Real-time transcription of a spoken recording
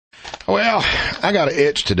Well, I got an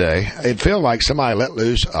itch today. It feels like somebody let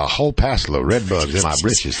loose a whole passel of red bugs in my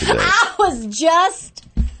britches today. I was just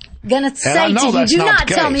going to say to you, do not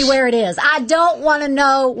tell me where it is. I don't want to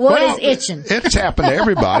know what is itching. It's happened to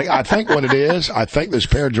everybody. I think what it is, I think this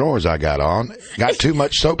pair of drawers I got on got too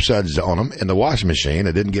much soap suds on them in the washing machine.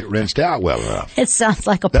 It didn't get rinsed out well enough. It sounds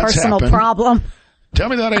like a personal problem. Tell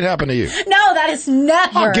me that ain't happened to you. No, that has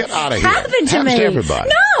never get out of here. happened to me. To everybody.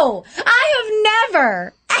 No, I have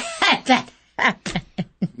never had that happen.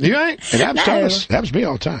 You ain't? It happens to us. It happens to me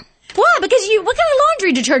all the time. Why? Because what kind of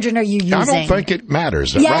laundry detergent are you using? I don't think it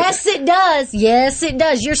matters. Yes, it does. Yes, it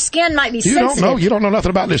does. Your skin might be sensitive. You don't know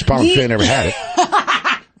nothing about this power. You ain't never had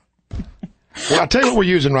it. Well, I'll tell you what we're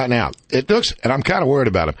using right now. It looks, and I'm kind of worried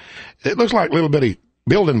about them. It looks like little bitty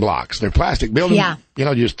building blocks. They're plastic building. Yeah. You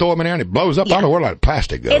know, you just throw them in there and it blows up. Yeah. I don't know where like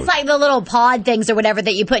plastic goes. It's like the little pod things or whatever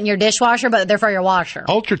that you put in your dishwasher, but they're for your washer.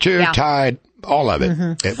 Ultra Tide, all of it.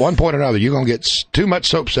 Mm-hmm. At one point or another, you're going to get too much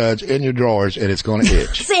soap suds in your drawers and it's going to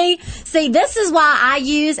itch. See, this is why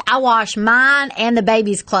I wash mine and the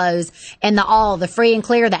baby's clothes and the free and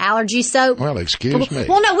clear, the allergy soap. Well, excuse me.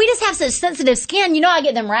 Well, no, we just have such sensitive skin. You know, I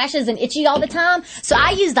get them rashes and itchy all the time. So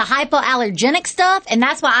I use the hypoallergenic stuff, and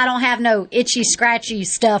that's why I don't have no itchy, scratchy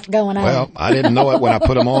stuff going on. Well, I didn't know it when I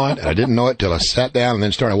put them on, and I didn't know it till I sat down and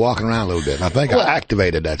then started walking around a little bit. And I think I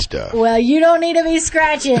activated that stuff. Well, you don't need to be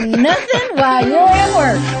scratching nothing while you're at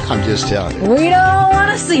work. I'm just telling you. We don't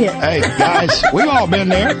want to see it. Hey, guys, we've all been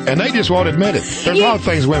there, and they just won't admit it. There's a lot of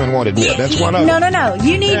things women won't admit. That's one of them. No.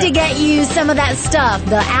 You need to get you some of that stuff,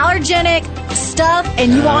 the allergenic stuff,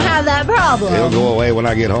 and you won't have that problem. It'll go away when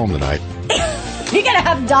I get home tonight. You're going to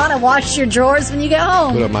have Donna wash your drawers when you get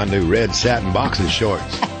home. Put on my new red satin boxing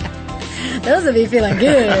shorts. Those will be feeling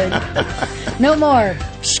good. No more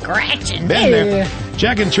scratching. Been there.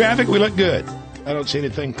 Checking traffic, we look good. I don't see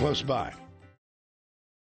anything close by.